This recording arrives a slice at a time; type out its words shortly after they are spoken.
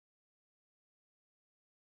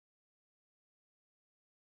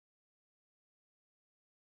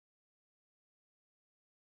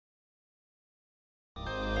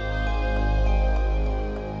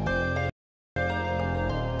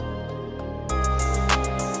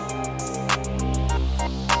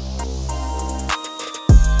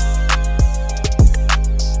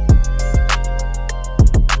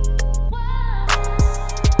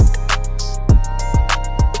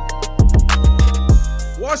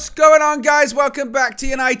What's going on, guys? Welcome back to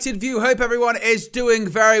United View. Hope everyone is doing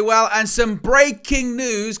very well. And some breaking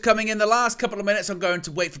news coming in the last couple of minutes. I'm going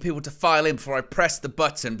to wait for people to file in before I press the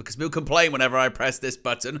button because people complain whenever I press this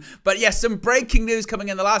button. But yes, some breaking news coming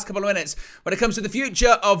in the last couple of minutes when it comes to the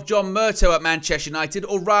future of John Murtough at Manchester United,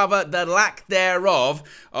 or rather the lack thereof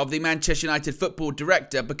of the Manchester United football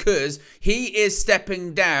director, because he is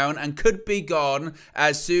stepping down and could be gone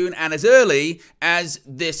as soon and as early as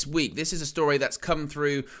this week. This is a story that's come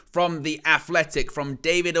through from The Athletic, from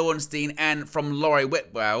David Ornstein and from Laurie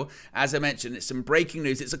Whitwell. As I mentioned, it's some breaking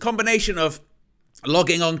news. It's a combination of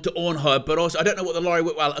logging on to Pornhub, but also I don't know what the Laurie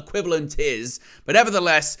Whitwell equivalent is, but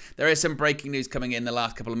nevertheless there is some breaking news coming in the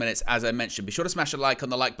last couple of minutes. As I mentioned, be sure to smash a like on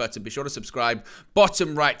the like button, be sure to subscribe,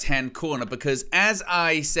 bottom right hand corner, because as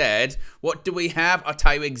I said, what do we have? I'll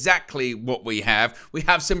tell you exactly what we have. We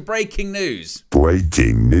have some breaking news.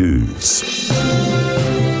 Breaking news.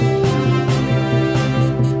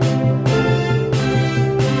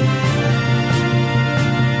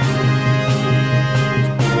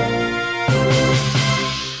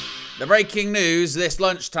 The breaking news this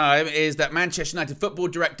lunchtime is that Manchester United football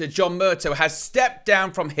director John Murtough has stepped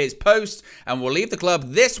down from his post and will leave the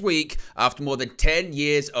club this week after more than 10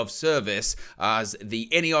 years of service as the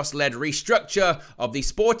Ineos-led restructure of the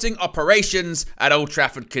sporting operations at Old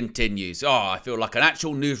Trafford continues. Oh, I feel like an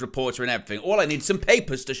actual news reporter and everything. All I need is some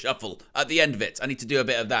papers to shuffle at the end of it. I need to do a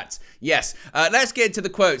bit of that. Yes, let's get into the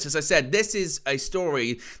quotes. As I said, this is a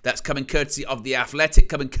story that's coming courtesy of The Athletic,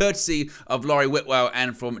 coming courtesy of Laurie Whitwell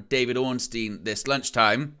and from David Ornstein this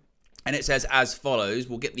lunchtime. And it says as follows.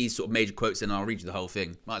 We'll get these sort of major quotes in and I'll read you the whole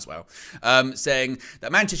thing. Might as well. Saying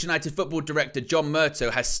that Manchester United football director John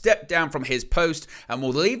Murtough has stepped down from his post and will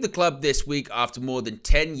leave the club this week after more than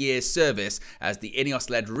 10 years service as the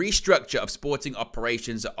Ineos-led restructure of sporting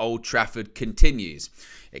operations at Old Trafford continues.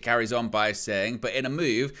 It carries on by saying, but in a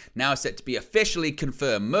move now set to be officially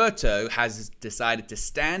confirmed, Murtough has decided to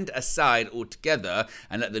stand aside altogether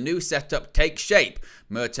and let the new setup take shape.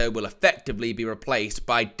 Murtough will effectively be replaced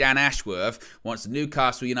by Dan Ashworth once the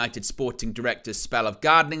Newcastle United sporting director's spell of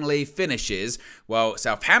gardening leave finishes, while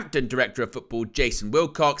Southampton director of football Jason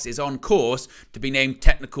Wilcox is on course to be named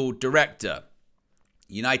technical director.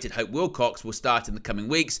 United hope Wilcox will start in the coming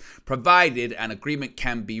weeks, provided an agreement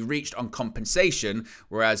can be reached on compensation,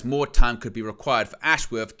 whereas more time could be required for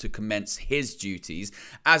Ashworth to commence his duties.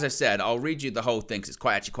 As I said, I'll read you the whole thing because it's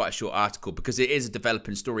actually quite a short article, because it is a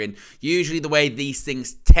developing story, and usually the way these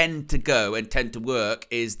things tend to go and tend to work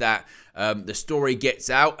is that the story gets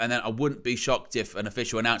out, and then I wouldn't be shocked if an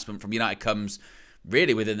official announcement from United comes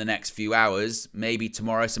really within the next few hours, maybe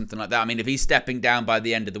tomorrow, something like that. I mean, if he's stepping down by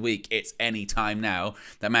the end of the week, it's any time now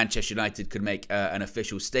that Manchester United could make an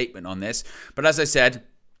official statement on this. But as I said,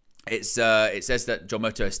 it says that John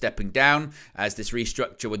Murtough is stepping down as this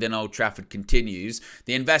restructure within Old Trafford continues.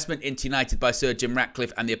 The investment into United by Sir Jim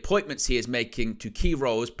Ratcliffe and the appointments he is making to key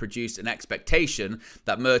roles produced an expectation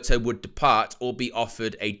that Murtough would depart or be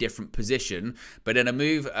offered a different position. But in a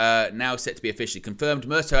move now set to be officially confirmed,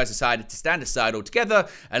 Murtough has decided to stand aside altogether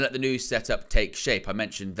and let the new setup take shape. I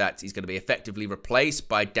mentioned that he's going to be effectively replaced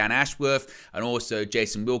by Dan Ashworth, and also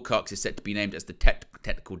Jason Wilcox is set to be named as the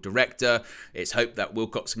technical director. It's hoped that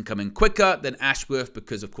Wilcox can come in quicker than Ashworth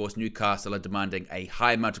because, of course, Newcastle are demanding a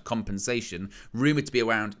high amount of compensation, rumoured to be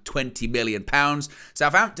around £20 million.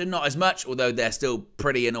 Southampton, not as much, although they're still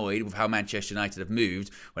pretty annoyed with how Manchester United have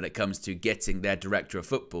moved when it comes to getting their director of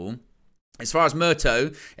football. As far as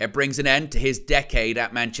Murtough, it brings an end to his decade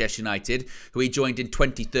at Manchester United, who he joined in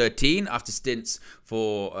 2013 after stints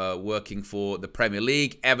for working for the Premier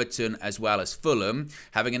League, Everton, as well as Fulham.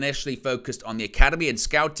 Having initially focused on the academy and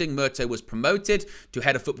scouting, Murtough was promoted to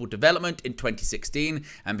head of football development in 2016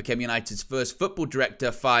 and became United's first football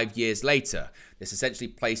director 5 years later. This essentially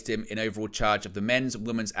placed him in overall charge of the men's,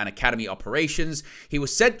 women's and academy operations. He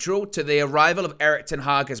was central to the arrival of Erik ten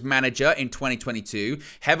Hag as manager in 2022,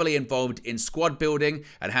 heavily involved in squad building,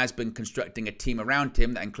 and has been constructing a team around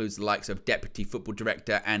him that includes the likes of Deputy Football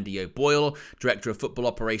Director Andy O'Boyle, Director of Football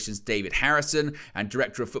Operations David Harrison, and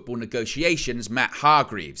Director of Football Negotiations Matt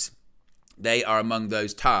Hargreaves. They are among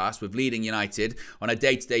those tasked with leading United on a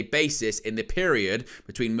day-to-day basis in the period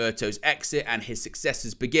between Murtough's exit and his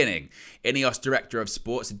successor's beginning. Ineos Director of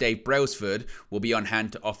Sports Dave Brailsford will be on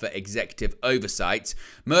hand to offer executive oversight.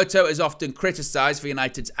 Murtough is often criticised for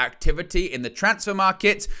United's activity in the transfer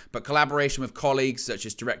market, but collaboration with colleagues such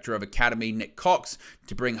as Director of Academy Nick Cox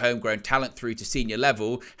to bring homegrown talent through to senior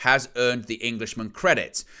level has earned the Englishman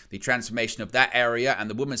credit. The transformation of that area and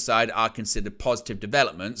the women's side are considered positive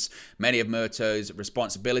developments. Many of Murtough's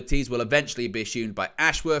responsibilities will eventually be assumed by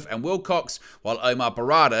Ashworth and Wilcox, while Omar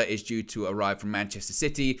Barada is due to arrive from Manchester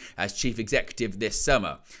City as chief executive this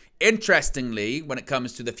summer. Interestingly, when it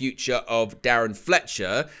comes to the future of Darren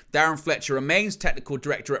Fletcher remains technical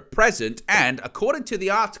director at present, and according to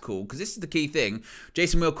the article, because this is the key thing,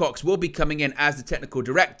 Jason Wilcox will be coming in as the technical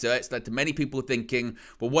director. It's led to many people thinking,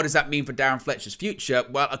 well, what does that mean for Darren Fletcher's future?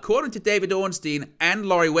 Well, according to David Ornstein and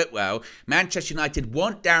Laurie Whitwell, Manchester United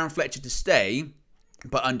want Darren Fletcher to stay,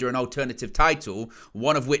 but under an alternative title,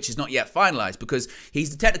 one of which is not yet finalised, because he's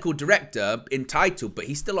the technical director in title, but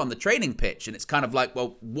he's still on the training pitch. And it's kind of like,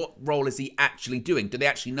 well, what role is he actually doing? Do they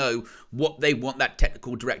actually know what they want that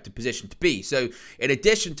technical director position to be? So in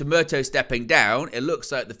addition to Murtough stepping down, it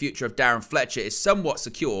looks like the future of Darren Fletcher is somewhat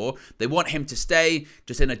secure. They want him to stay,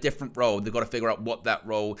 just in a different role. They've got to figure out what that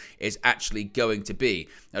role is actually going to be.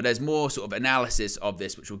 Now, there's more sort of analysis of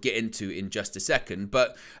this, which we'll get into in just a second.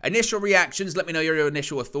 But initial reactions, let me know your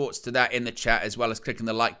initial thoughts to that in the chat, as well as clicking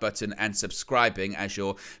the like button and subscribing as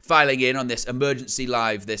you're filing in on this emergency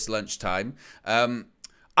live this lunchtime.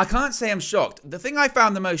 I can't say I'm shocked. The thing I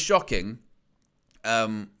found the most shocking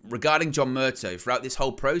regarding John Murtough throughout this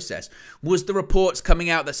whole process was the reports coming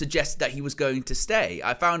out that suggested that he was going to stay.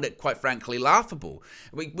 I found it quite frankly laughable.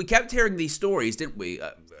 We kept hearing these stories, didn't we,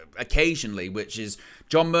 occasionally, which is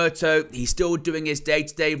John Murtough, he's still doing his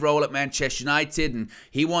day-to-day role at Manchester United, and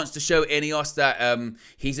he wants to show Ineos that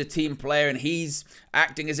he's a team player, and he's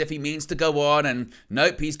acting as if he means to go on, and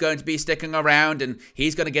nope, he's going to be sticking around, and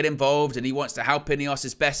he's going to get involved, and he wants to help Ineos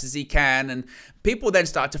as best as he can. And people then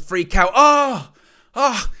start to freak out.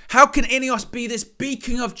 How can Ineos be this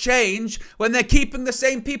beacon of change when they're keeping the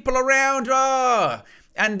same people around?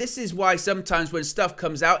 And this is why sometimes when stuff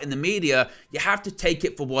comes out in the media, you have to take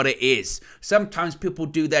it for what it is. Sometimes people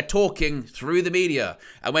do their talking through the media.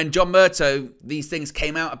 And when John Murtough, these things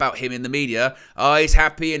came out about him in the media, he's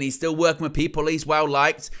happy and he's still working with people, he's well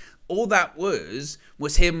liked. All that was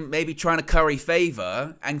him maybe trying to curry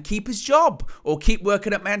favour and keep his job or keep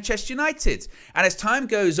working at Manchester United. And as time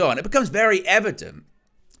goes on, it becomes very evident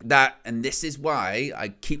that, and this is why I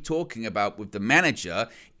keep talking about with the manager,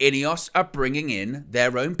 Ineos are bringing in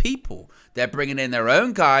their own people. They're bringing in their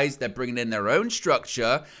own guys, they're bringing in their own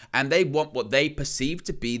structure, and they want what they perceive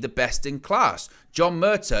to be the best in class. John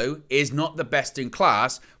Murtough is not the best in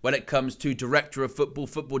class when it comes to director of football,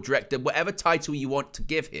 football director, whatever title you want to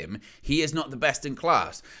give him. He is not the best in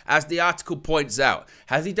class. As the article points out,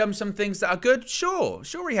 has he done some things that are good? Sure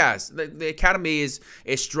he has. The academy is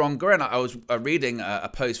stronger, and I was reading a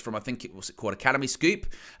post from, I think it was called Academy Scoop,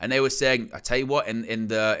 and they were saying, I tell you what, in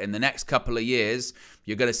the next couple of years,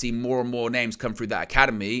 you're going to see more and more names come through that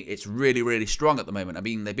academy. It's really, really strong at the moment. I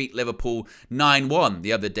mean, they beat Liverpool 9-1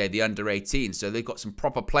 the other day, the under-18. So they've got some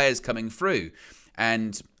proper players coming through.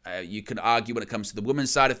 And you can argue when it comes to the women's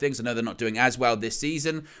side of things. I know they're not doing as well this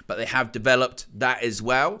season, but they have developed that as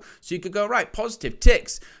well. So you could go, right, positive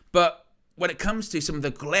ticks. But when it comes to some of the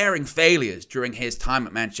glaring failures during his time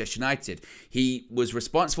at Manchester United, he was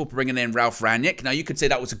responsible for bringing in Ralph Rangnick. Now, you could say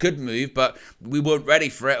that was a good move, but we weren't ready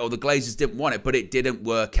for it, or the Glazers didn't want it, but it didn't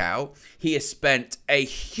work out. He has spent a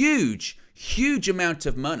huge amount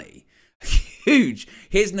of money. Huge.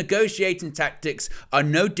 His negotiating tactics are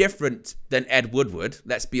no different than Ed Woodward,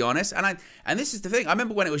 let's be honest. And this is the thing. I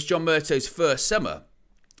remember when it was John Murtough's first summer,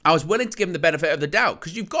 I was willing to give him the benefit of the doubt,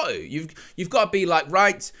 because you've got to. You've got to be like,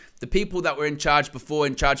 right, the people that were in charge before,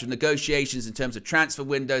 in charge of negotiations in terms of transfer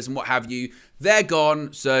windows and what have you, they're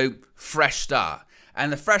gone, so fresh start.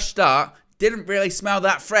 And the fresh start didn't really smell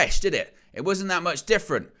that fresh, did it? It wasn't that much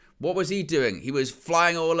different. What was he doing? He was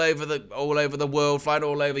flying all over the world, flying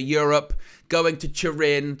all over Europe, going to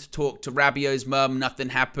Turin to talk to Rabiot's mum, nothing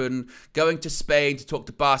happened. Going to Spain to talk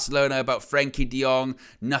to Barcelona about Frenkie de Jong,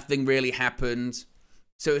 nothing really happened.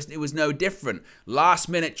 So it was no different.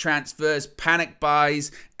 Last-minute transfers, panic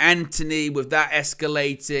buys, Antony with that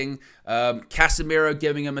escalating, Casemiro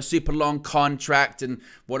giving him a super long contract and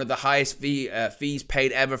one of the highest fees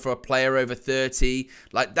paid ever for a player over 30.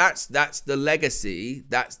 Like that's the legacy.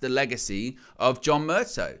 That's the legacy of John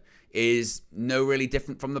Murtough. Is no really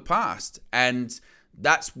different from the past. And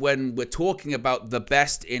that's when we're talking about the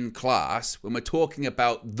best in class, when we're talking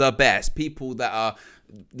about the best, people that are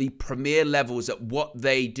the premier levels at what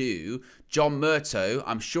they do. John Murtough,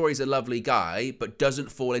 I'm sure he's a lovely guy, but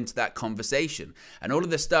doesn't fall into that conversation. And all of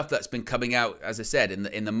the stuff that's been coming out, as I said,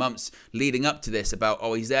 in the months leading up to this about,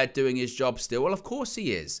 oh, he's there doing his job still. Well, of course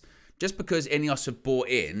he is. Just because Ineos have bought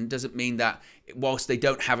in doesn't mean that whilst they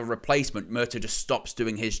don't have a replacement, Murtough just stops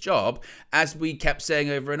doing his job. As we kept saying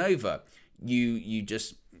over and over, you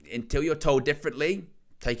just, until you're told differently,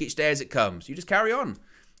 take each day as it comes. You just carry on.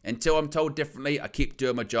 Until I'm told differently, I keep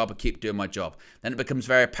doing my job, I keep doing my job. Then it becomes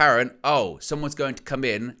very apparent, oh, someone's going to come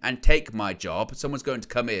in and take my job. Someone's going to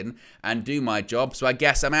come in and do my job, so I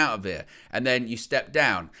guess I'm out of here. And then you step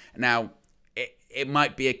down. Now, it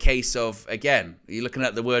might be a case of, again, you're looking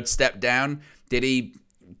at the word step down. Did he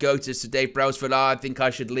go to Sir Dave Brailsford, I think I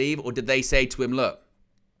should leave? Or did they say to him, look,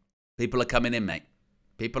 people are coming in, mate.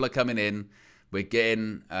 People are coming in. We're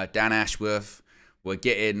getting Dan Ashworth. We're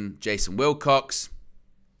getting Jason Wilcox.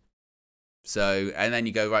 So, and then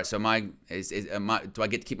you go, right, so do I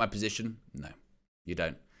get to keep my position? No, you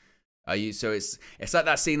don't. So it's like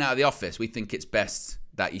that scene out of The Office. We think it's best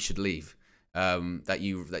that you should leave, that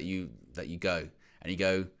you go. And you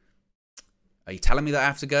go, are you telling me that I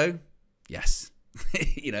have to go? Yes.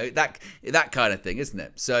 You know, that kind of thing, isn't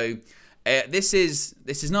it? So this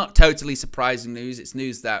is not totally surprising news. It's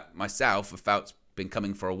news that myself have felt been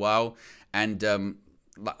coming for a while. And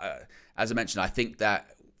as I mentioned, I think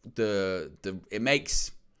that it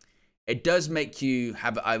does make you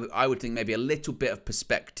have, I would think, maybe a little bit of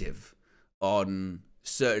perspective on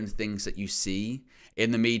certain things that you see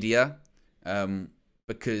in the media,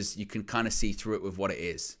 because you can kind of see through it with what it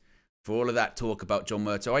is. For all of that talk about John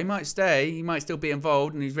Murtough, he might stay, he might still be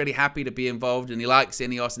involved, and he's really happy to be involved, and he likes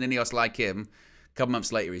Ineos, and Ineos like him. A couple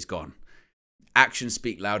months later, he's gone. Actions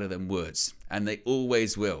speak louder than words, and they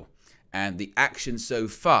always will. And the action so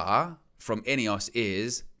far from Ineos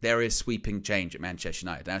is there is sweeping change at Manchester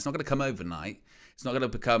United. Now, it's not going to come overnight. It's not going to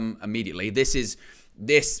become immediately. This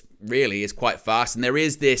really is quite fast. And there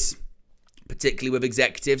is this, particularly with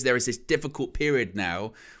executives, there is this difficult period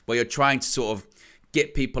now where you're trying to sort of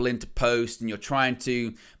get people into post, and you're trying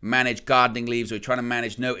to manage gardening leaves, or you're trying to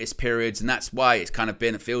manage notice periods, and that's why it's kind of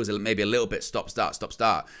been, it feels maybe a little bit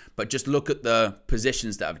stop-start. But just look at the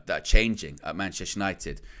positions that are changing at Manchester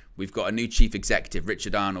United. We've got a new chief executive,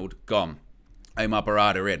 Richard Arnold, gone. Omar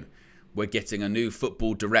Barada in. We're getting a new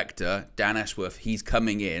football director, Dan Ashworth. He's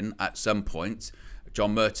coming in at some point.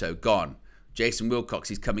 John Murtough, gone. Jason Wilcox,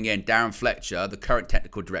 he's coming in. Darren Fletcher, the current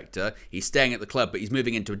technical director, he's staying at the club, but he's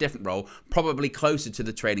moving into a different role, probably closer to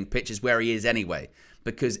the training pitch, is where he is anyway.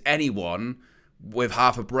 Because anyone with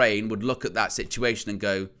half a brain would look at that situation and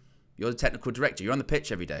go, you're the technical director, you're on the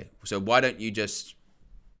pitch every day. So why don't you just,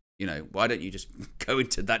 why don't you just go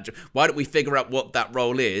into that? Why don't we figure out what that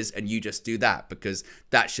role is and you just do that? Because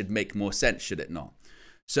that should make more sense, should it not?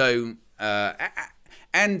 So,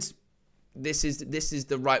 and this is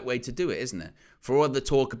the right way to do it, isn't it? For all the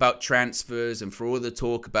talk about transfers and for all the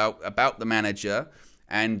talk about the manager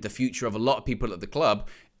and the future of a lot of people at the club,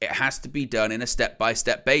 it has to be done in a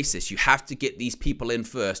step-by-step basis. You have to get these people in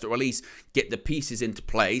first, or at least get the pieces into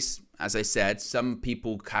place. As I said, some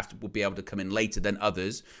people will be able to come in later than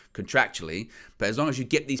others contractually, but as long as you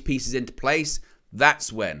get these pieces into place,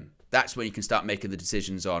 that's when you can start making the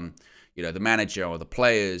decisions on, the manager or the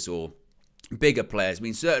players or bigger players. I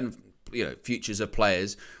mean, certain futures of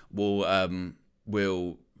players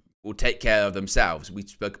will take care of themselves. We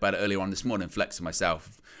spoke about it earlier on this morning, Flex and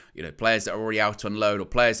myself. Players that are already out on loan or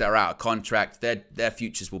players that are out of contract, their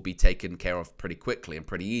futures will be taken care of pretty quickly and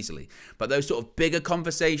pretty easily. But those sort of bigger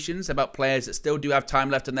conversations about players that still do have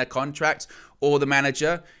time left on their contract or the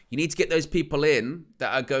manager, you need to get those people in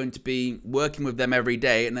that are going to be working with them every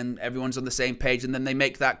day, and then everyone's on the same page, and then they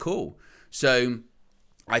make that call. So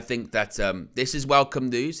I think that this is welcome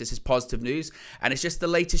news. This is positive news, and it's just the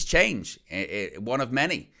latest change, one of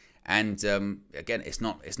many. And again, it's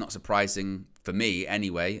not surprising for me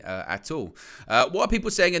anyway at all. What are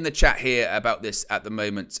people saying in the chat here about this at the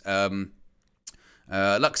moment?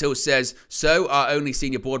 Luxhill says, so our only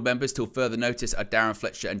senior board members till further notice are Darren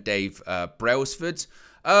Fletcher and Dave Brailsford.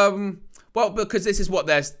 Well, because this is what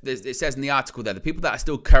it says in the article there. The people that are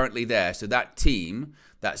still currently there, so that team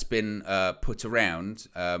that's been put around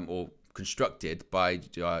or constructed by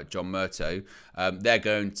John Murtough, they're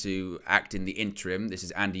going to act in the interim. This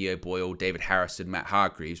is Andy O'Boyle, David Harrison, Matt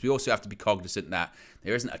Hargreaves. We also have to be cognizant that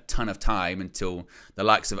there isn't a ton of time until the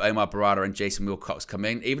likes of Omar Barada and Jason Wilcox come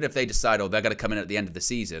in. Even if they decide, they're going to come in at the end of the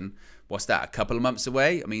season, what's that, a couple of months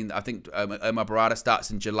away? I mean, I think Omar Barada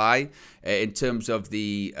starts in July. In terms of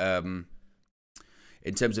the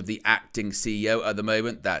acting CEO at the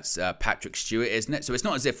moment, that's Patrick Stewart, isn't it? So it's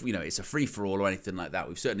not as if, it's a free-for-all or anything like that.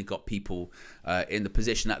 We've certainly got people in the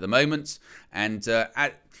position at the moment. And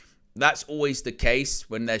that's always the case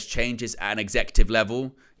when there's changes at an executive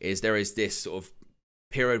level, is there is this sort of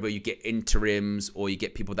period where you get interims or you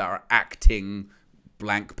get people that are acting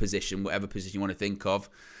blank position, whatever position you want to think of.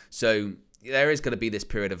 So there is going to be this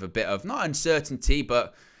period of a bit of, not uncertainty,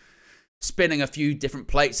 but spinning a few different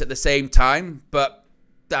plates at the same time. But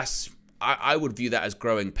that's I would view that as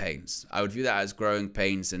growing pains. I would view that as growing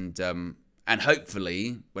pains, and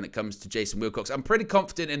hopefully, when it comes to Jason Wilcox, I'm pretty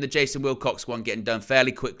confident in the Jason Wilcox one getting done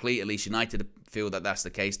fairly quickly. At least United feel that that's the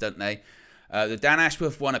case, don't they? The Dan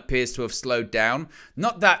Ashworth one appears to have slowed down.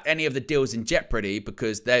 Not that any of the deals in jeopardy,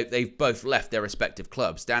 because they've both left their respective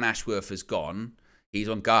clubs. Dan Ashworth has gone. He's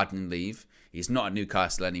on gardening leave. He's not at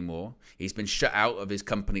Newcastle anymore. He's been shut out of his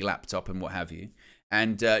company laptop and what have you.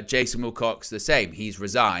 And Jason Wilcox, the same. He's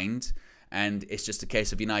resigned, and it's just a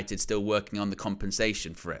case of United still working on the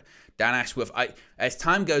compensation for it. Dan Ashworth, as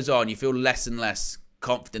time goes on, you feel less and less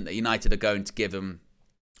confident that United are going to give him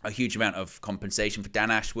a huge amount of compensation for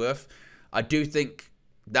Dan Ashworth. I do think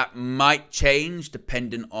that might change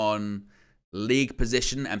depending on league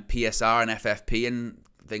position and PSR and FFP and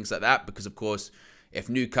things like that. Because, of course, if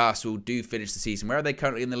Newcastle do finish the season, where are they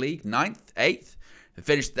currently in the league? 9th? 8th? They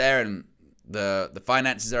finished there and the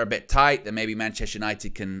finances are a bit tight, then maybe Manchester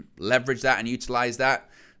United can leverage that and utilise that.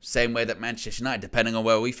 Same way that Manchester United, depending on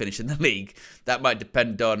where we finish in the league, that might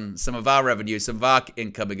depend on some of our revenue, some of our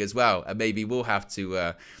incoming as well. And maybe we'll have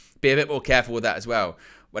to be a bit more careful with that as well.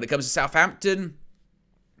 When it comes to Southampton,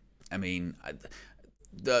 I mean,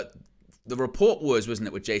 the report wasn't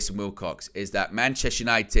it, with Jason Wilcox, is that Manchester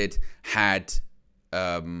United had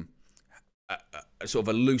a sort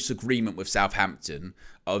of a loose agreement with Southampton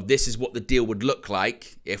of this is what the deal would look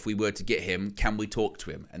like if we were to get him. Can we talk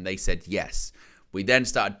to him? And they said yes. We then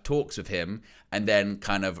started talks with him and then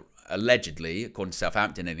kind of allegedly, according to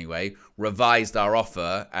Southampton anyway, revised our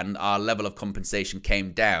offer, and our level of compensation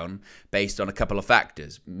came down based on a couple of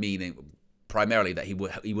factors, meaning primarily that he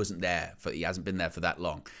wasn't there, he hasn't been there for that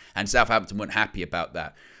long. And Southampton weren't happy about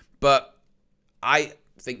that. But I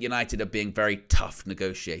think United are being very tough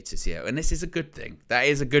negotiators here, and this is a good thing. That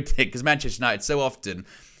is a good thing, because Manchester United so often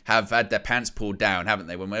have had their pants pulled down, haven't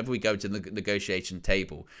they? Whenever we go to the negotiation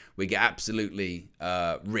table, we get absolutely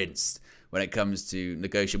rinsed when it comes to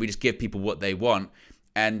negotiate. We just give people what they want.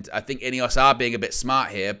 And I think Ineos are being a bit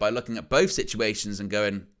smart here by looking at both situations and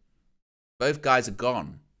going, both guys are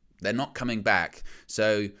gone. They're not coming back.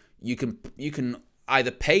 So you can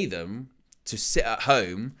either pay them to sit at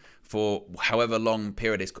home for however long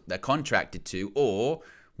period they're contracted to, or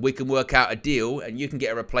we can work out a deal and you can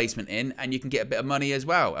get a replacement in and you can get a bit of money as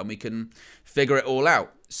well, and we can figure it all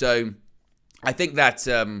out. So I think that,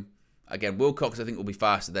 again, Wilcox I think will be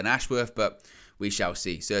faster than Ashworth, but we shall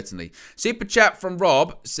see, certainly. Super chat from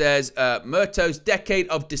Rob says, Murtough's decade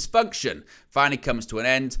of dysfunction finally comes to an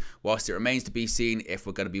end, whilst it remains to be seen if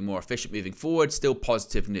we're going to be more efficient moving forward. Still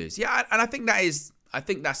positive news. Yeah, and I think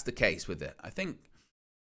that's the case with it.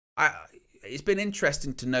 It's been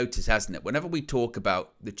interesting to notice, hasn't it? Whenever we talk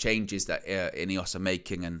about the changes that Ineos are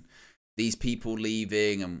making and these people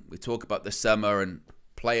leaving, and we talk about the summer and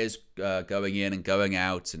players going in and going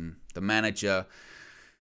out and the manager,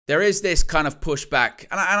 there is this kind of pushback.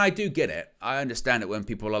 And I do get it. I understand it when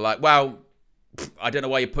people are like, well, I don't know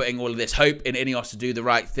why you're putting all of this hope in Ineos to do the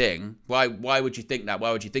right thing. Why would you think that?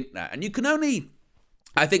 Why would you think that? And you can only,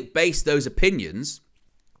 I think, base those opinions,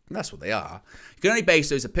 and that's what they are, you can only base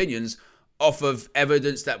those opinions off of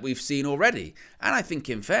evidence that we've seen already. And I think,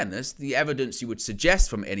 in fairness, the evidence you would suggest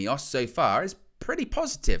from Ineos so far is pretty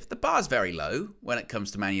positive. The bar's very low when it comes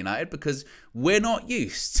to Man United, because we're not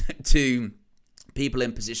used to people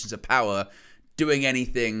in positions of power doing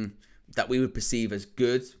anything that we would perceive as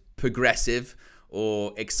good, progressive,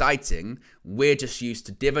 or exciting. We're just used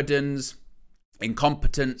to dividends,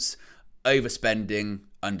 incompetence, overspending,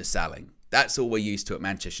 underselling. That's all we're used to at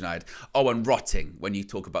Manchester United. Oh, and rotting when you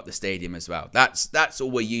talk about the stadium as well. That's all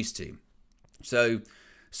we're used to.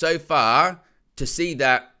 So far, to see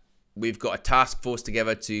that we've got a task force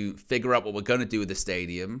together to figure out what we're going to do with the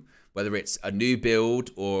stadium, whether it's a new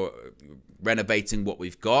build or renovating what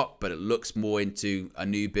we've got, but it looks more into a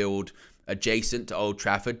new build adjacent to Old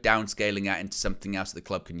Trafford, downscaling that into something else that the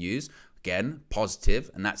club can use. Again,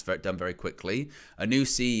 positive, and that's done very quickly. A new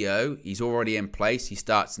CEO, he's already in place. He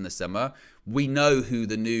starts in the summer. We know who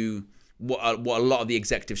the new, what a lot of the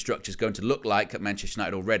executive structure is going to look like at Manchester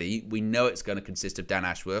United already. We know it's going to consist of Dan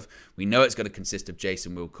Ashworth. We know it's going to consist of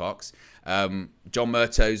Jason Wilcox. John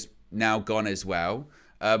Murtough's now gone as well.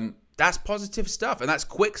 That's positive stuff, and that's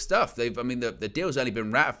quick stuff. The deal's only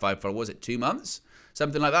been ratified for, was it 2 months?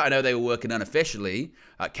 Something like that. I know they were working unofficially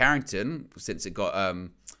at Carrington since it got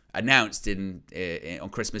announced on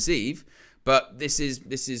Christmas Eve, but this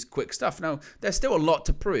is quick stuff. Now, there's still a lot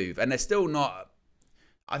to prove, and there's still not.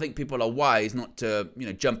 I think people are wise not to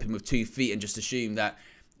jump in with 2 feet and just assume that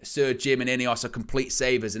Sir Jim and Ineos are complete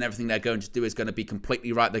savers and everything they're going to do is going to be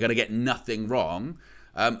completely right. They're going to get nothing wrong.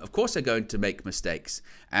 Of course they're going to make mistakes,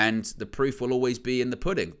 and the proof will always be in the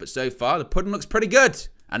pudding. But so far, the pudding looks pretty good.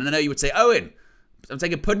 And I know you would say, Owen, I'm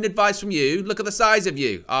taking pudding advice from you. Look at the size of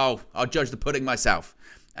you. Oh, I'll judge the pudding myself.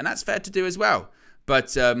 And that's fair to do as well.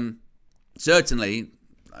 But certainly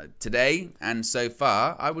today and so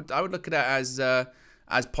far, I would look at it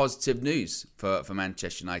as positive news for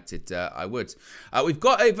Manchester United. I would. We've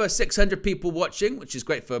got over 600 people watching, which is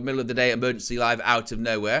great for middle of the day emergency live out of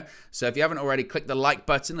nowhere. So if you haven't already, click the like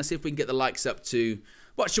button. Let's see if we can get the likes up to,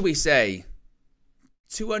 what should we say,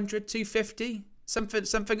 200, 250?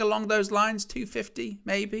 Something along those lines, 250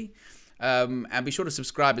 maybe. And be sure to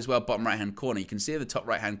subscribe as well, bottom right-hand corner. You can see in the top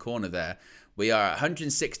right-hand corner there, we are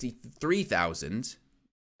 163,000,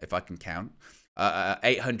 if I can count,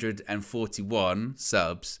 841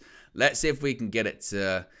 subs. Let's see if we can get it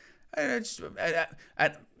to at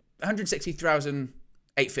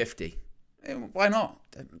 160,850. Why not?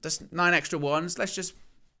 Just 9 extra ones. Let's just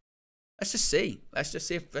see. Let's just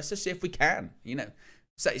see if we can. You know.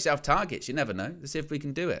 Set yourself targets. You never know. Let's see if we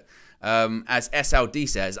can do it. As SLD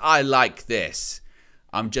says, I like this.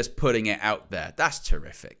 I'm just putting it out there. That's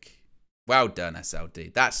terrific. Well done,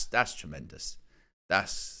 SLD. That's tremendous.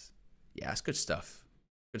 That's good stuff.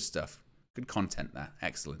 Good stuff. Good content there.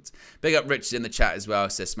 Excellent. Big up Richard in the chat as well.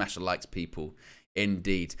 Says smash the likes, people.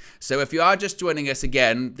 Indeed. So if you are just joining us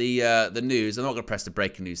again, the news, I'm not going to press the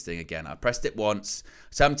breaking news thing again. I pressed it once.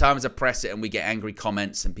 Sometimes I press it and we get angry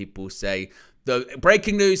comments and people say, the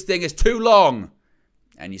breaking news thing is too long.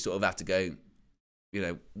 And you sort of have to go, you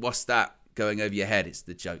know, what's that going over your head? It's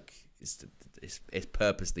the joke. It's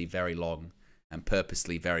purposely very long and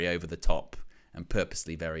purposely very over the top and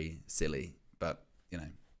purposely very silly. But, you know,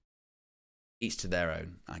 each to their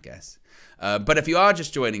own, I guess. But if you are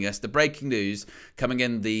just joining us, the breaking news coming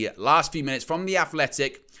in the last few minutes from The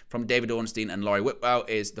Athletic, from David Ornstein and Laurie Whitwell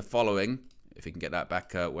is the following. If we can get that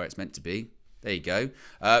back where it's meant to be. There you go.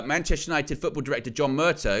 Manchester United football director John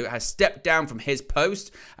Murtough has stepped down from his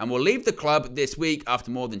post and will leave the club this week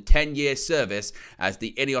after more than 10 years service as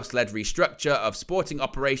the Ineos-led restructure of sporting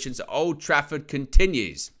operations at Old Trafford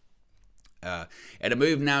continues. In a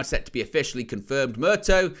move now set to be officially confirmed,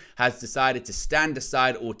 Murtough has decided to stand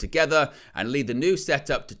aside altogether and leave the new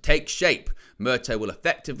setup to take shape. Murtough will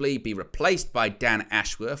effectively be replaced by Dan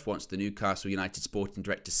Ashworth once the Newcastle United sporting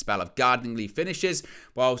director's spell of gardening leave finishes,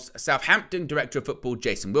 whilst Southampton director of football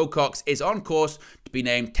Jason Wilcox is on course to be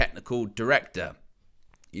named technical director.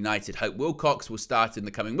 United hope Wilcox will start in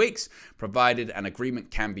the coming weeks, provided an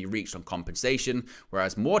agreement can be reached on compensation,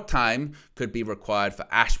 whereas more time could be required for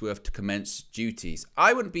Ashworth to commence duties.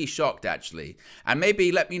 I wouldn't be shocked, actually. And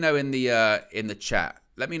maybe let me know in the chat.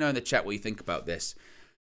 Let me know in the chat what you think about this.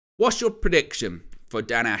 What's your prediction for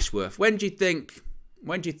Dan Ashworth? When do you think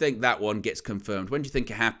that one gets confirmed? When do you think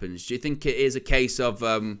it happens? Do you think it is a case of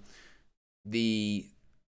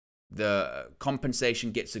the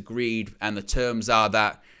compensation gets agreed and the terms are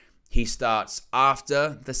that he starts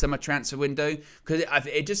after the summer transfer window? Because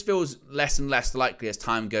it just feels less and less likely as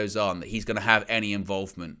time goes on that he's going to have any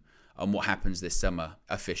involvement on what happens this summer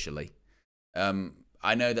officially.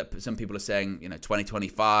 I know that some people are saying,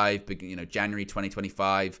 2025, January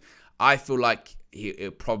 2025. I feel like it'll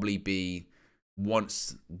probably be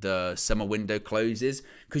once the summer window closes,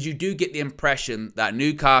 because you do get the impression that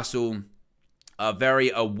Newcastle are very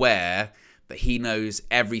aware that he knows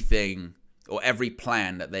everything or every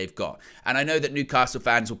plan that they've got. And I know that Newcastle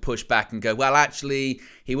fans will push back and go, well, actually,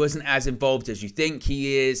 he wasn't as involved as you think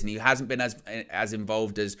he is, and he hasn't been as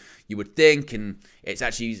involved as you would think, and it's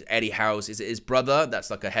actually Eddie Howe's, is it his brother that's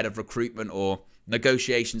like a head of recruitment or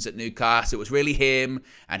negotiations at Newcastle? It was really him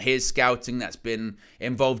and his scouting that's been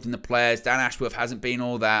involved in the players. Dan Ashworth hasn't been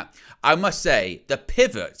all that. I must say, the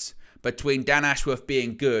pivot between Dan Ashworth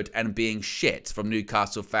being good and being shit from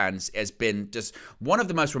Newcastle fans has been just one of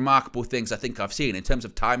the most remarkable things I think I've seen in terms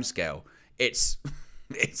of timescale. It's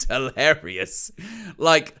hilarious.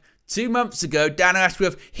 Like 2 months ago, Dan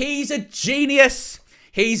Ashworth, he's a genius.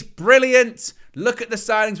 He's brilliant. Look at the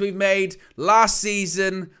signings we've made last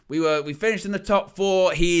season. We finished in the top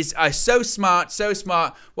 4. He's so smart, so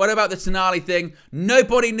smart. What about the Tonali thing?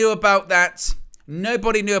 Nobody knew about that.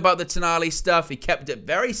 Nobody knew about the Tonali stuff. He kept it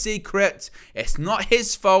very secret. It's not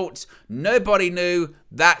his fault. Nobody knew.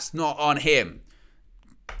 That's not on him.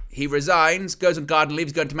 He resigns, goes on garden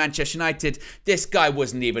leave, going to Manchester United. This guy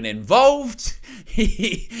wasn't even involved.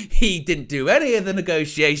 He didn't do any of the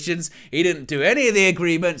negotiations. He didn't do any of the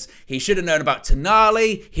agreements. He should have known about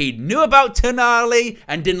Tonali. He knew about Tonali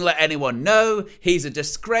and didn't let anyone know. He's a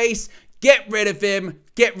disgrace. Get rid of him.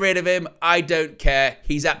 Get rid of him. I don't care.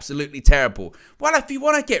 He's absolutely terrible. Well, if you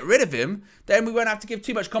want to get rid of him, then we won't have to give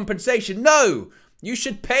too much compensation. No. You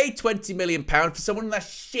should pay £20 million for someone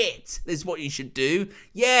that's shit, is what you should do.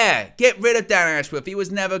 Yeah, get rid of Dan Ashworth. He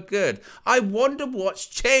was never good. I wonder what's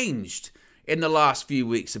changed in the last few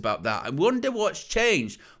weeks about that. I wonder what's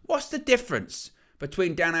changed. What's the difference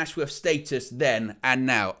between Dan Ashworth's status then and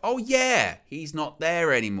now? Oh, yeah, he's not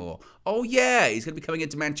there anymore. Oh, yeah, he's going to be coming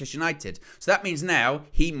into Manchester United. So that means now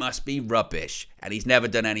he must be rubbish, and he's never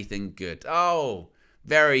done anything good. Oh,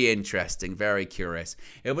 very interesting, very curious.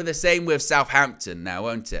 It'll be the same with Southampton now,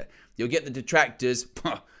 won't it? You'll get the detractors,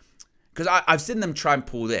 because I've seen them try and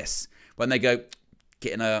pull this when they go,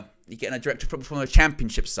 you're getting a director from the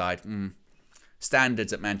Championship side.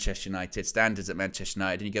 Standards at Manchester United,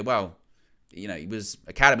 and you go, well, you know, he was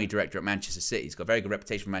academy director at Manchester City. He's got a very good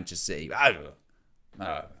reputation for Manchester City.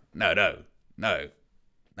 No,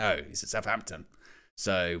 he's at Southampton.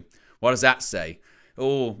 So what does that say?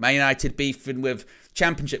 Oh, Man United beefing with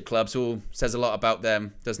Championship clubs. Oh, says a lot about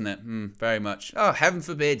them, doesn't it? Very much. Oh, heaven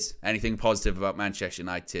forbid anything positive about Manchester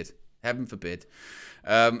United. Heaven forbid.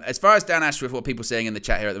 As far as Dan Ashworth, what people are saying in the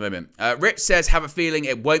chat here at the moment. Rich says, have a feeling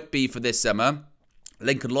it won't be for this summer.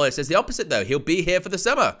 Lincoln Lawyer says the opposite, though. He'll be here for the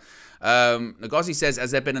summer. Ngozi says, has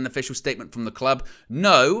there been an official statement from the club?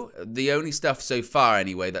 No. The only stuff so far,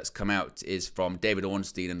 anyway, that's come out is from David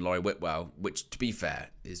Ornstein and Laurie Whitwell, which, to be fair,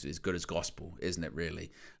 is as good as gospel, isn't it,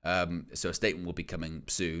 really? So a statement will be coming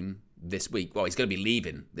soon this week. Well, he's going to be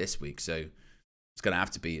leaving this week, so it's going to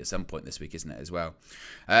have to be at some point this week, isn't it, as well?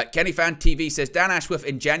 Kenny Fan TV says, Dan Ashworth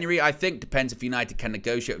in January, I think, depends if United can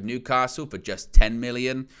negotiate with Newcastle for just $10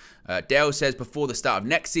 million. Dale says, before the start of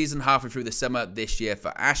next season, halfway through the summer this year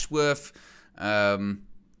for Ashworth.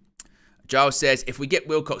 Giles says, if we get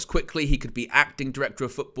Wilcox quickly, he could be acting director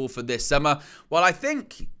of football for this summer. Well, I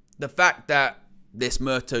think the fact that this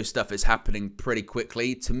Murtough stuff is happening pretty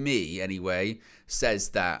quickly, to me anyway, says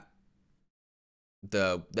that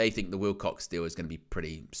they think the Wilcox deal is going to be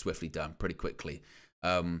pretty swiftly done, pretty quickly.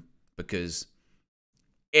 Because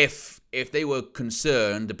if they were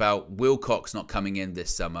concerned about Wilcox not coming in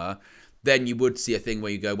this summer, then you would see a thing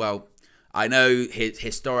where you go, well, I know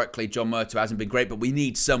historically John Murtough hasn't been great, but we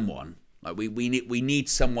need someone. Like we need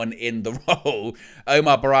someone in the role.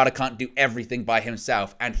 Omar Barada can't do everything by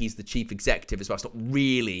himself, and he's the chief executive as well. It's not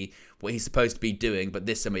really what he's supposed to be doing, but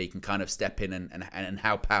this summer he can kind of step in and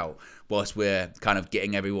help out whilst we're kind of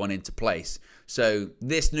getting everyone into place. So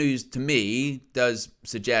this news to me does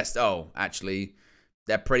suggest, oh, actually,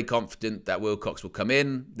 they're pretty confident that Wilcox will come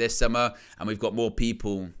in this summer, and we've got more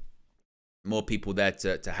people there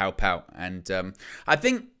to help out. And I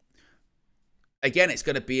think, again, it's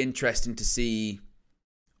going to be interesting to see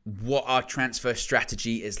what our transfer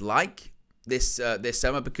strategy is like this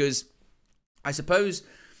summer, because I suppose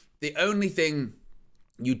the only thing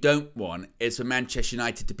you don't want is for Manchester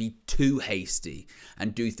United to be too hasty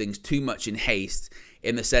and do things too much in haste,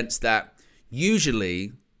 in the sense that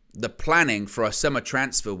usually the planning for a summer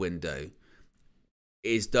transfer window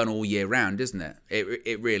is done all year round, isn't it?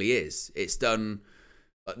 It really is. It's done.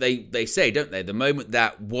 They say, don't they, the moment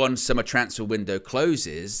that one summer transfer window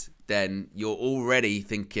closes, then you're already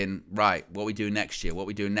thinking, right, what are we doing next year? What are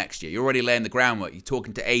we doing next year? You're already laying the groundwork. You're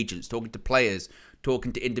talking to agents, talking to players,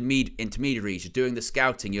 talking to intermediaries. You're doing the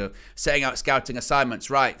scouting. You're setting out scouting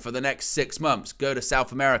assignments. Right, for the next 6 months, go to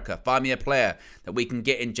South America. Find me a player that we can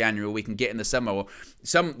get in January, or we can get in the summer. Or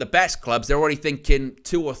the best clubs, they're already thinking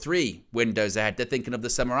 2 or 3 windows ahead. They're thinking of the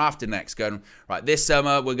summer after next, going, right, this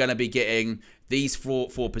summer we're going to be getting these four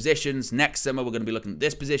positions. Next summer, we're going to be looking at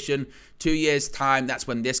this position. 2 years' time, that's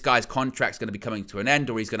when this guy's contract's going to be coming to an end,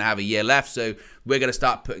 or he's going to have a year left. So we're going to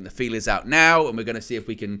start putting the feelers out now, and we're going to see if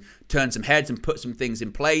we can turn some heads and put some things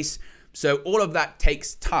in place. So all of that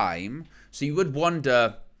takes time. So you would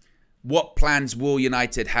wonder, what plans will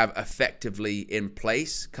United have effectively in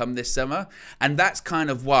place come this summer? And that's kind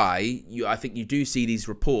of why I think you do see these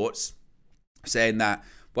reports saying that,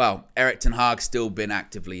 well, Erik ten Hag's still been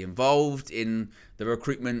actively involved in the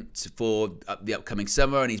recruitment for the upcoming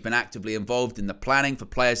summer, and he's been actively involved in the planning for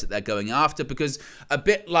players that they're going after, because a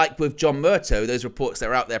bit like with John Murtough, those reports that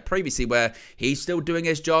were out there previously where he's still doing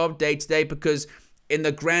his job day to day, because in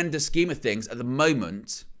the grander scheme of things, at the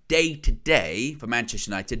moment, day to day for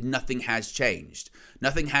Manchester United, nothing has changed.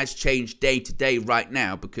 Nothing has changed day to day right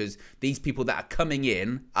now, because these people that are coming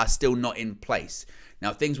in are still not in place.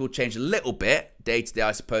 Now, things will change a little bit day to day,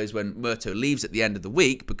 I suppose, when Murtough leaves at the end of the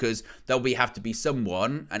week, because there'll have to be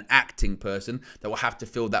someone, an acting person, that will have to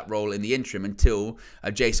fill that role in the interim until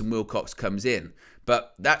Jason Wilcox comes in.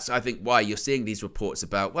 But that's, I think, why you're seeing these reports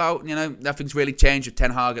about, well, you know, nothing's really changed with Ten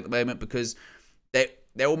Hag at the moment, because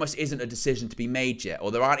there almost isn't a decision to be made yet,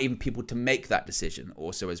 or there aren't even people to make that decision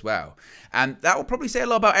also as well. And that will probably say a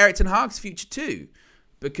lot about Erik ten Hag's future too,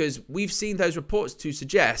 because we've seen those reports to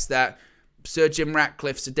suggest that Sir Jim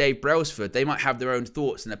Ratcliffe, Sir Dave Brailsford, they might have their own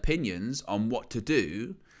thoughts and opinions on what to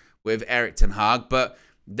do with Erik ten Hag, but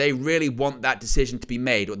they really want that decision to be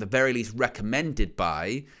made, or at the very least recommended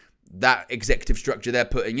by that executive structure they're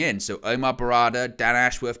putting in. So Omar Barada, Dan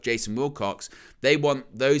Ashworth, Jason Wilcox, they want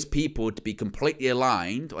those people to be completely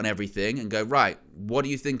aligned on everything and go, right, what do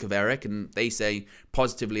you think of Erik? And they say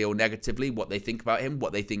positively or negatively what they think about him,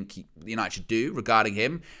 what they think United should do regarding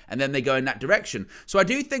him, and then they go in that direction. So I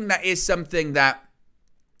do think that is something that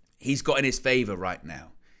he's got in his favour right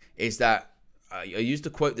now, is that I used a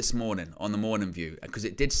quote this morning on the Morning View because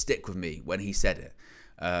it did stick with me when he said it.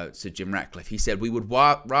 Sir Jim Ratcliffe, he said, we would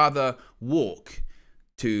rather walk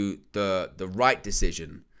to the right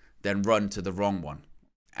decision than run to the wrong one.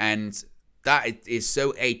 And that is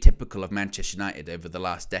so atypical of Manchester United over the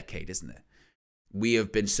last decade, isn't it? We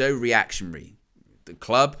have been so reactionary. The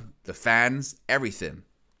club, the fans, everything.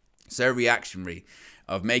 So reactionary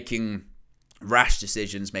of making rash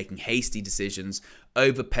decisions, making hasty decisions,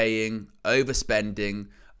 overpaying, overspending,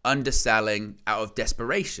 underselling out of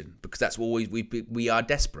desperation, because that's always we are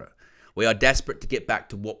desperate. We are desperate to get back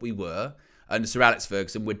to what we were under Sir Alex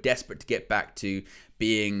Ferguson. We're desperate to get back to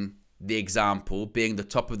being the example, being the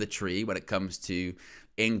top of the tree when it comes to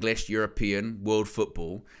English, European, world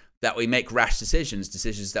football, that we make rash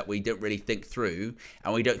decisions that we don't really think through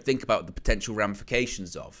and we don't think about the potential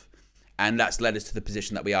ramifications of. And that's led us to the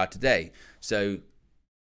position that we are today. So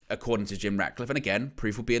according to Jim Ratcliffe, and again,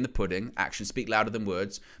 proof will be in the pudding, actions speak louder than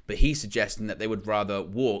words, but he's suggesting that they would rather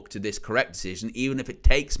walk to this correct decision, even if it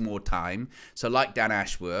takes more time. So like Dan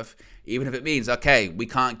Ashworth, even if it means, okay, we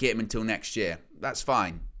can't get him until next year, that's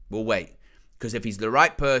fine, we'll wait. Because if he's the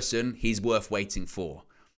right person, he's worth waiting for.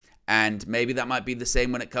 And maybe that might be the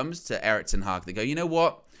same when it comes to Erik ten Hag. They go, you know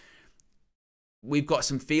what? We've got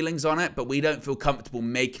some feelings on it, but we don't feel comfortable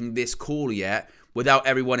making this call yet without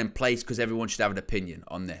everyone in place, because everyone should have an opinion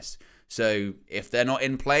on this. So if they're not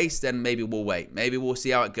in place, then maybe we'll wait. Maybe we'll see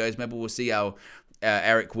how it goes. Maybe we'll see how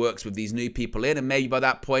Erik works with these new people in, and maybe by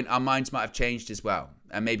that point our minds might have changed as well.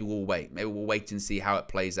 And maybe we'll wait. Maybe we'll wait and see how it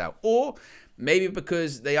plays out. Or maybe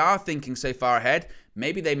because they are thinking so far ahead,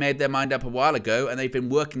 maybe they made their mind up a while ago and they've been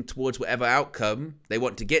working towards whatever outcome they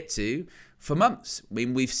want to get to for months. I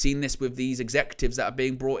mean, we've seen this with these executives that are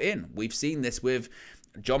being brought in. We've seen this with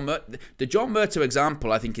John Murtough. The John Murtough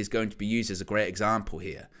example, I think, is going to be used as a great example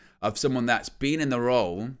here of someone that's been in the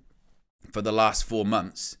role for the last 4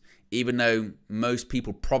 months, even though most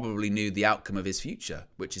people probably knew the outcome of his future,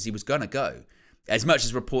 which is he was going to go. As much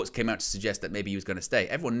as reports came out to suggest that maybe he was going to stay,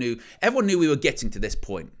 everyone knew we were getting to this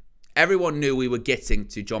point. Everyone knew we were getting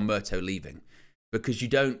to John Murtough leaving, because you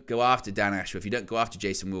don't go after Dan Ashworth, you don't go after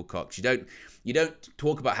Jason Wilcox, you don't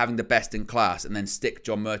talk about having the best in class and then stick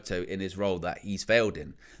John Murtough in his role that he's failed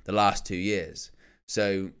in the last 2 years.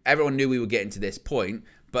 So everyone knew we were getting to this point,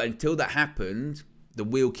 but until that happened, the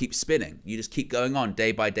wheel keeps spinning. You just keep going on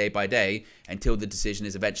day by day by day until the decision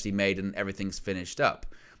is eventually made and everything's finished up,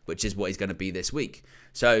 which is what he's going to be this week.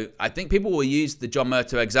 So I think people will use the John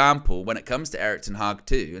Murtough example when it comes to Erik ten Hag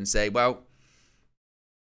too and say, well,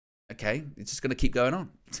 okay, it's just going to keep going on.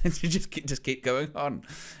 just keep going on.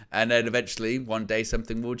 And then eventually, one day,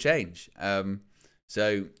 something will change.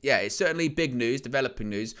 So, yeah, it's certainly big news, developing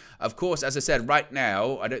news. Of course, as I said, right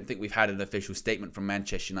now, I don't think we've had an official statement from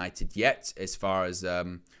Manchester United yet, as far as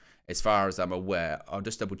I'm aware. I'll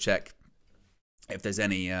just double check if there's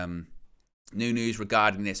any new news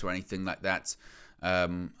regarding this or anything like that.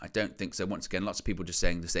 I don't think so. Once again, lots of people just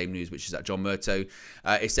saying the same news, which is that John Murtough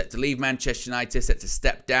is set to leave Manchester United, set to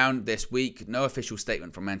step down this week. No official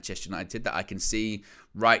statement from Manchester United that I can see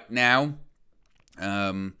right now.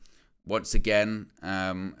 Once again,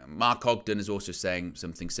 Mark Ogden is also saying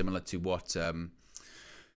something similar to what the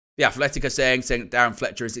Athletic are saying that Darren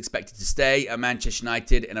Fletcher is expected to stay at Manchester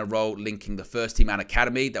United in a role linking the first team and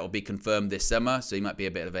academy. That will be confirmed this summer, so he might be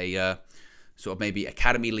a bit of a sort of maybe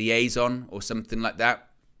academy liaison or something like that.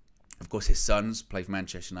 Of course, his sons play for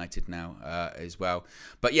Manchester United now as well.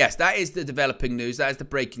 But yes, that is the developing news. That is the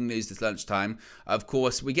breaking news this lunchtime. Of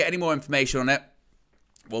course, we get any more information on it,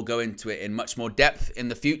 we'll go into it in much more depth in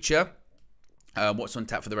the future. What's on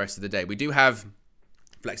tap for the rest of the day? We do have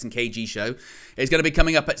Flex and KG show. It's going to be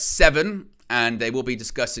coming up at 7, and they will be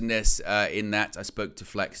discussing this in that. I spoke to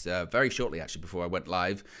Flex very shortly, actually, before I went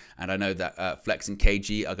live, and I know that Flex and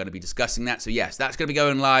KG are going to be discussing that. So, yes, that's going to be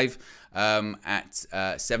going live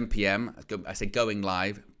at 7 p.m. I say going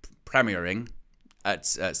live, premiering at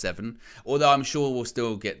 7, although I'm sure we'll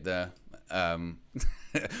still get the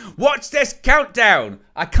Watch this countdown.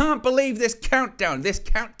 I can't believe this countdown. This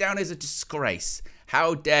countdown is a disgrace.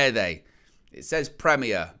 How dare they? It says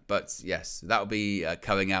premiere, but yes, that'll be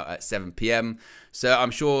coming out at 7 p.m. So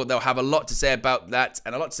I'm sure they'll have a lot to say about that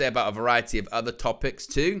and a lot to say about a variety of other topics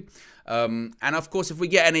too. And of course, if we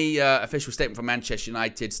get any official statement from Manchester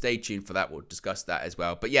United, stay tuned for that. We'll discuss that as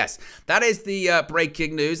well. But yes, that is the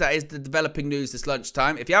breaking news. That is the developing news this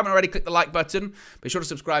lunchtime. If you haven't already, click the like button. Be sure to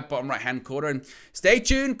subscribe, bottom right-hand corner. And stay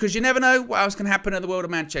tuned, because you never know what else can happen in the world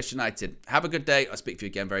of Manchester United. Have a good day. I'll speak to you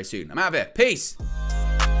again very soon. I'm out of here. Peace.